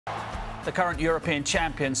The current European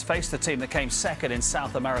champions face the team that came second in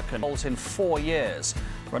South American goals in 4 years.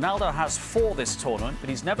 Ronaldo has 4 this tournament, but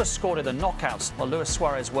he's never scored in the knockouts. While Luis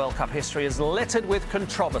Suarez World Cup history is littered with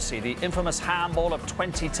controversy. The infamous handball of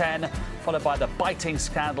 2010, followed by the biting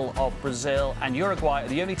scandal of Brazil, and Uruguay are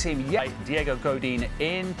the only team yet, Diego Godin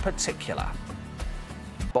in particular.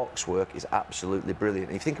 Box work is absolutely brilliant.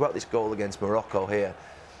 If you think about this goal against Morocco here,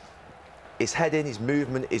 his heading, his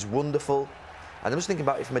movement is wonderful. And I'm just thinking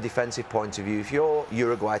about it from a defensive point of view. If you're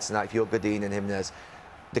Uruguay tonight, if you're Godin and Jimenez,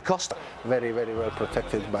 the cost... Very, very well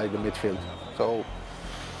protected by the midfield. So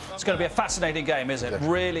it's going to be a fascinating game, isn't it? It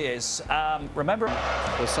really is. Remember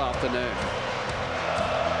this afternoon,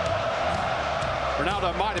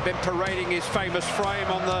 Ronaldo might have been parading his famous frame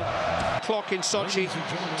on the clock in Sochi.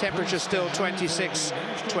 Temperature still 26,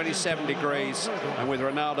 27 degrees. And with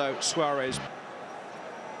Ronaldo, Suarez.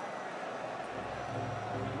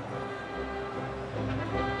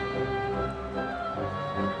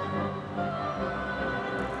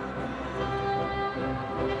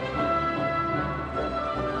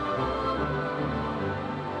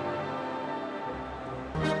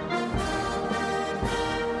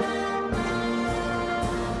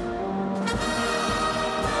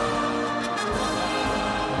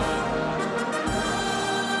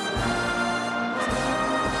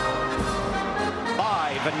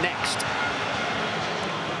 Next.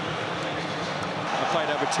 I played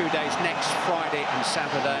over 2 days, next Friday and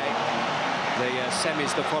Saturday. The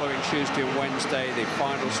semis the following Tuesday and Wednesday. The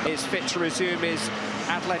finals is fit to resume his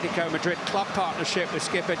Atletico Madrid club partnership with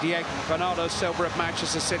skipper Diego. Bernardo Silva of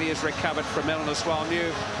Manchester City has recovered from illness, while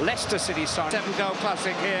new Leicester City side 7-goal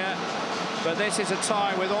classic here. But this is a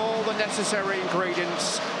tie with all the necessary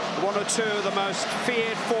ingredients. One or two of the most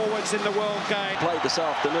feared forwards in the world game. Played this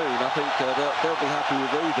afternoon. I think they'll be happy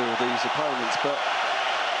with either of these opponents. But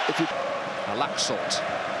if you... Laxalt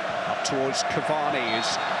up towards Cavani,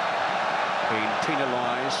 who's been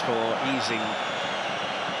penalised for easing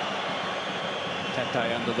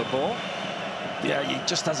Pepe under the ball. Yeah, he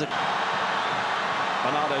just has a...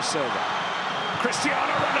 Bernardo Silva.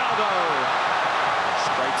 Cristiano Ronaldo.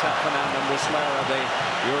 Straight up Fernando Muslera, the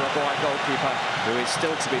Uruguay goalkeeper, who is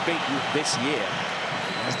still to be beaten this year.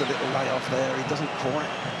 There's the little layoff there. He doesn't quite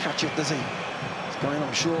catch it, does he? He's going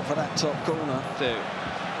on short for that top corner.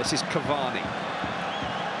 This is Cavani.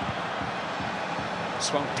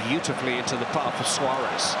 Swung beautifully into the path of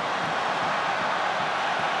Suarez.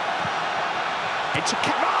 Into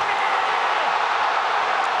Cavani!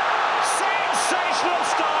 Sensational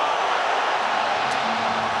start!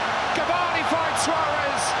 Cavani finds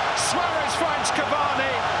Suarez. Suarez finds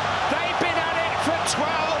Cavani. They've been at it for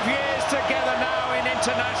 12 years together now in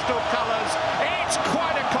international colours. It's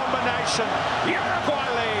quite a combination. Uruguay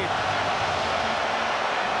lead.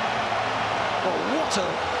 Oh, what a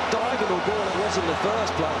diagonal ball it was in the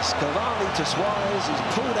first place. Cavani to Suarez. He's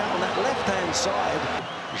pulled out on that left-hand side.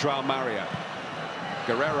 João Mario.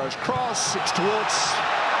 Guerrero's cross. It's towards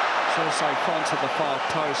Jose Font at the far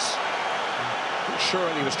post.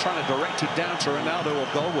 Surely he was trying to direct it down to Ronaldo or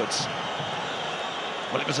goalwards.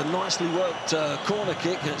 Well, it was a nicely worked corner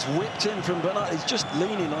kick, and it's whipped in from Bernardo. He's just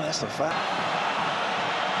leaning on, that's the fact.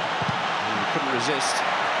 He couldn't resist.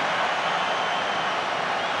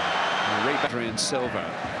 Adrian Silva.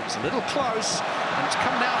 It's a little close, and it's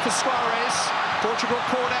come now for Suarez. Portugal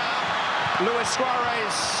caught out. Luis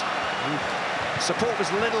Suarez. Support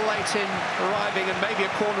was a little late in arriving, and maybe a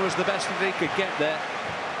corner was the best that he could get there.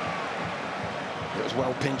 It was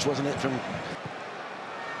well pinched, wasn't it, from...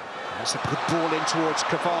 That's a good ball in towards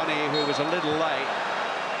Cavani, who was a little late.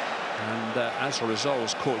 And as a result,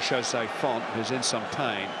 has caught Jose Font, who's in some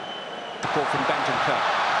pain. Ball from Bentancur.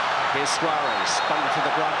 Here's Suarez, spun to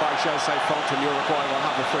the ground by Jose Font, and Uruguay will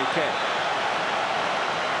have a free kick.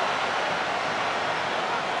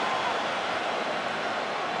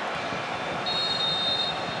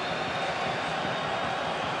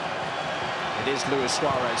 It is Luis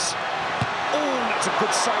Suarez. Oh, that's a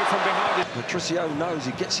good save from behind it. Patricio knows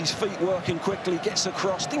he gets his feet working quickly, gets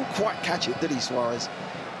across. Didn't quite catch it, did he, Suarez?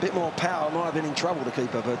 Bit more power, might have been in trouble, the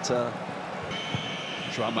keeper, but...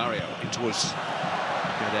 João Mario in towards...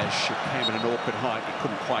 There, she came at an awkward height. He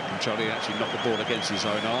couldn't quite control it. He actually knocked the ball against his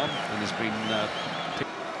own arm, and has been...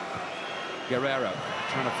 Guerrero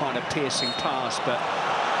trying to find a piercing pass, but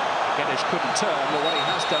Guedes couldn't turn. Well, what he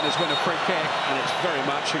has done is win a free kick, and it's very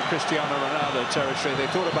much in Cristiano Ronaldo territory. They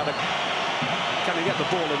thought about it. Can he get the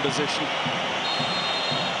ball in position?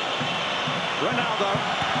 Ronaldo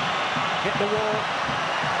hit the wall.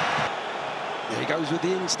 There he goes with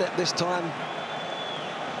the instep this time.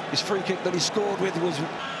 His free kick that he scored with was...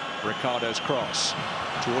 Ricardo's cross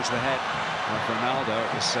towards the head. of Ronaldo.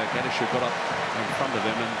 It was Guedes who got up in front of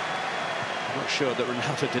him, and I'm not sure that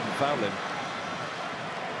Ronaldo didn't foul him.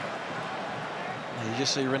 You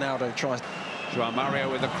just see Ronaldo try. João Mario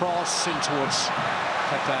with a cross in towards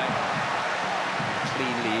Pepe.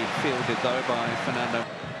 Cleanly fielded though by Fernando.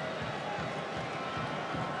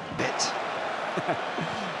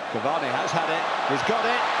 Cavani has had it. He's got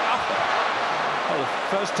it. Oh, the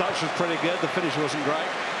first touch was pretty good. The finish wasn't great.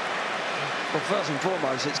 Well, first and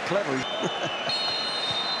foremost, it's clever.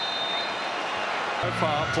 So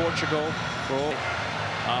far, Portugal,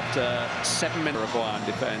 after 7 minutes, Uruguay in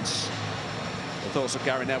defence. The thoughts of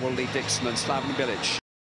Gary Neville, Lee Dixon and Slaven Bilic.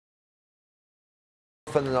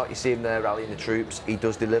 Often than not, you see him there rallying the troops. He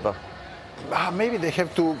does deliver. Maybe they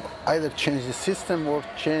have to either change the system or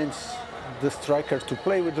change the strikers to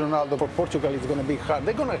play with Ronaldo. For Portugal, it's going to be hard.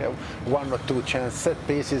 They're going to have 1 or 2 chances, set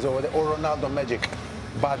pieces, or Ronaldo magic.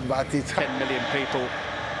 But it's 10 million people,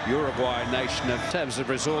 Uruguay nation. In terms of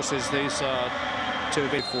resources, these are too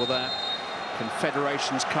big for that.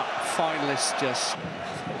 Confederations Cup finalists just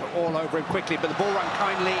all over him quickly, but the ball ran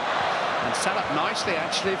kindly and set up nicely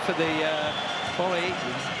actually for the volley.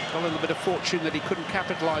 Got a little bit of fortune that he couldn't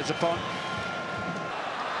capitalise upon.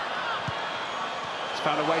 He's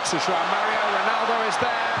found a way to João Mario. Ronaldo is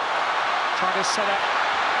there, trying to set up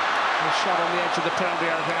a shot on the edge of the penalty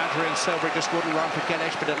area. Adrian Silva just wouldn't run for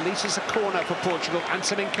Guedes, but at least it's a corner for Portugal and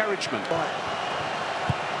some encouragement. Right.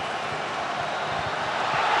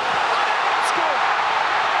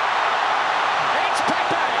 It's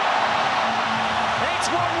Pepe. It's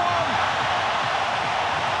 1-1.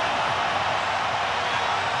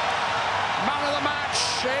 Man of the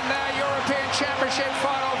match in their European Championship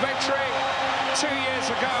final victory 2 years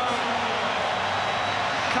ago.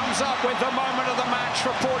 Comes up with the moment of the match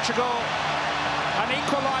for Portugal. An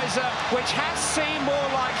equaliser, which has seemed more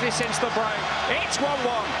likely since the break. It's 1-1.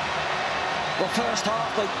 Well, first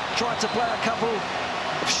half, they tried to play a couple of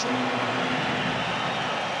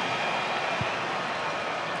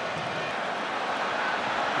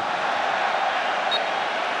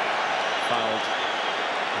fouled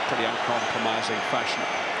in a pretty uncompromising fashion.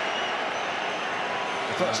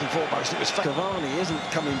 First and foremost, it was Cavani isn't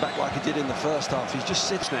coming back like he did in the first half. He's just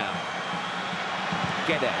sits now.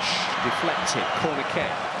 Guedes deflected, corner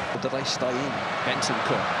kick. Or do they stay in? Benton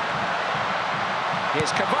could.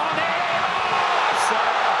 Here's Cavani.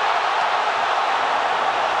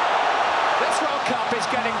 This World Cup is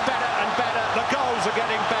getting better and better. The goals are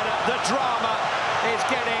getting better. The drama is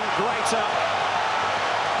getting greater.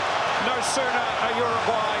 No sooner are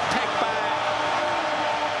Uruguay pegged back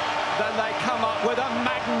then they come up with a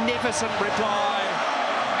magnificent reply.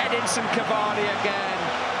 Edinson Cavani again.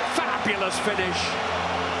 Fabulous finish.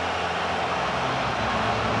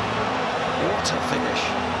 What a finish.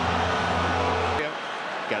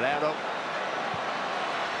 Gallardo.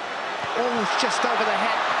 Oh, it's just over the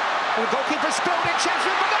head. And the goalkeeper spilled it. Chance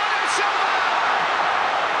with Bernardo Silva.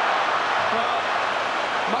 Well,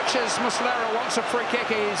 much as Muslera wants a free kick,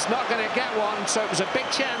 he's not going to get one, so it was a big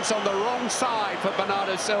chance on the wrong side for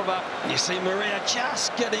Bernardo Silva. You see Maria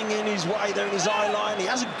just getting in his way there in his eye line. He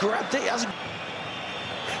hasn't grabbed it, he hasn't...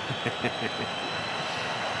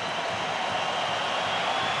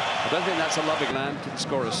 I don't think that's a loving land. Didn't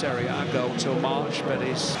score a Serie A goal till March, but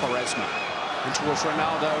he's Quaresma. And towards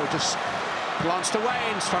Ronaldo, just glanced away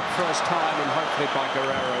and struck first time, and hopefully by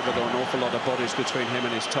Guerrero, but there were an awful lot of bodies between him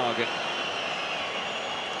and his target.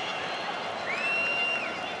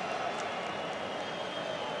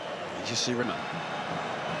 You see Ronaldo.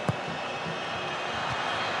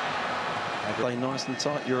 They play nice and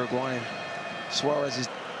tight, Uruguay. Suarez is...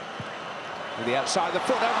 With the outside of the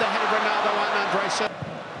foot over the head of Ronaldo and Andres.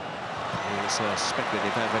 It's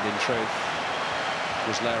speculative effort in truth.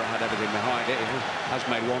 Muslera had everything behind it. He has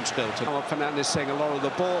made one still to... Fernandes seeing a lot of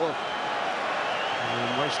the ball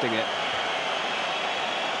and wasting it.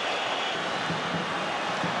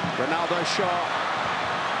 Ronaldo shot.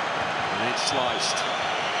 And it's sliced.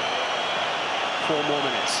 4 more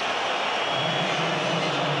minutes.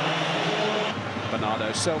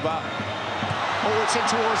 Bernardo Silva. Oh, it's in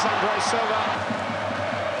towards Andres Silva.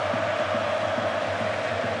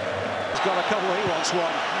 He's got a couple, he wants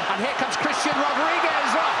one. And here comes Cristiano Rodriguez.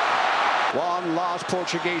 One last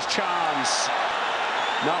Portuguese chance.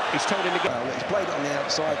 No, he's told him to go. Well, he's played it on the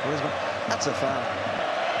outside, Quaresma. That's a foul.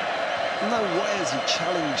 No way has he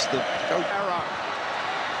challenged the goal. Error.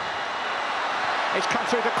 It's come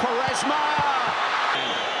through to Quaresma.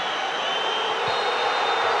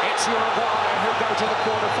 It's Uruguay who go to the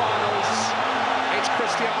quarterfinals. It's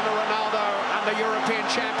Cristiano Ronaldo and the European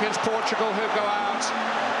champions Portugal who go out.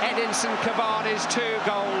 Edinson Cavani's 2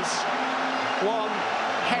 goals. One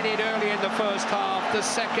headed early in the first half. The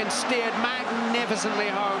second steered magnificently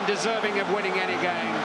home, deserving of winning any game.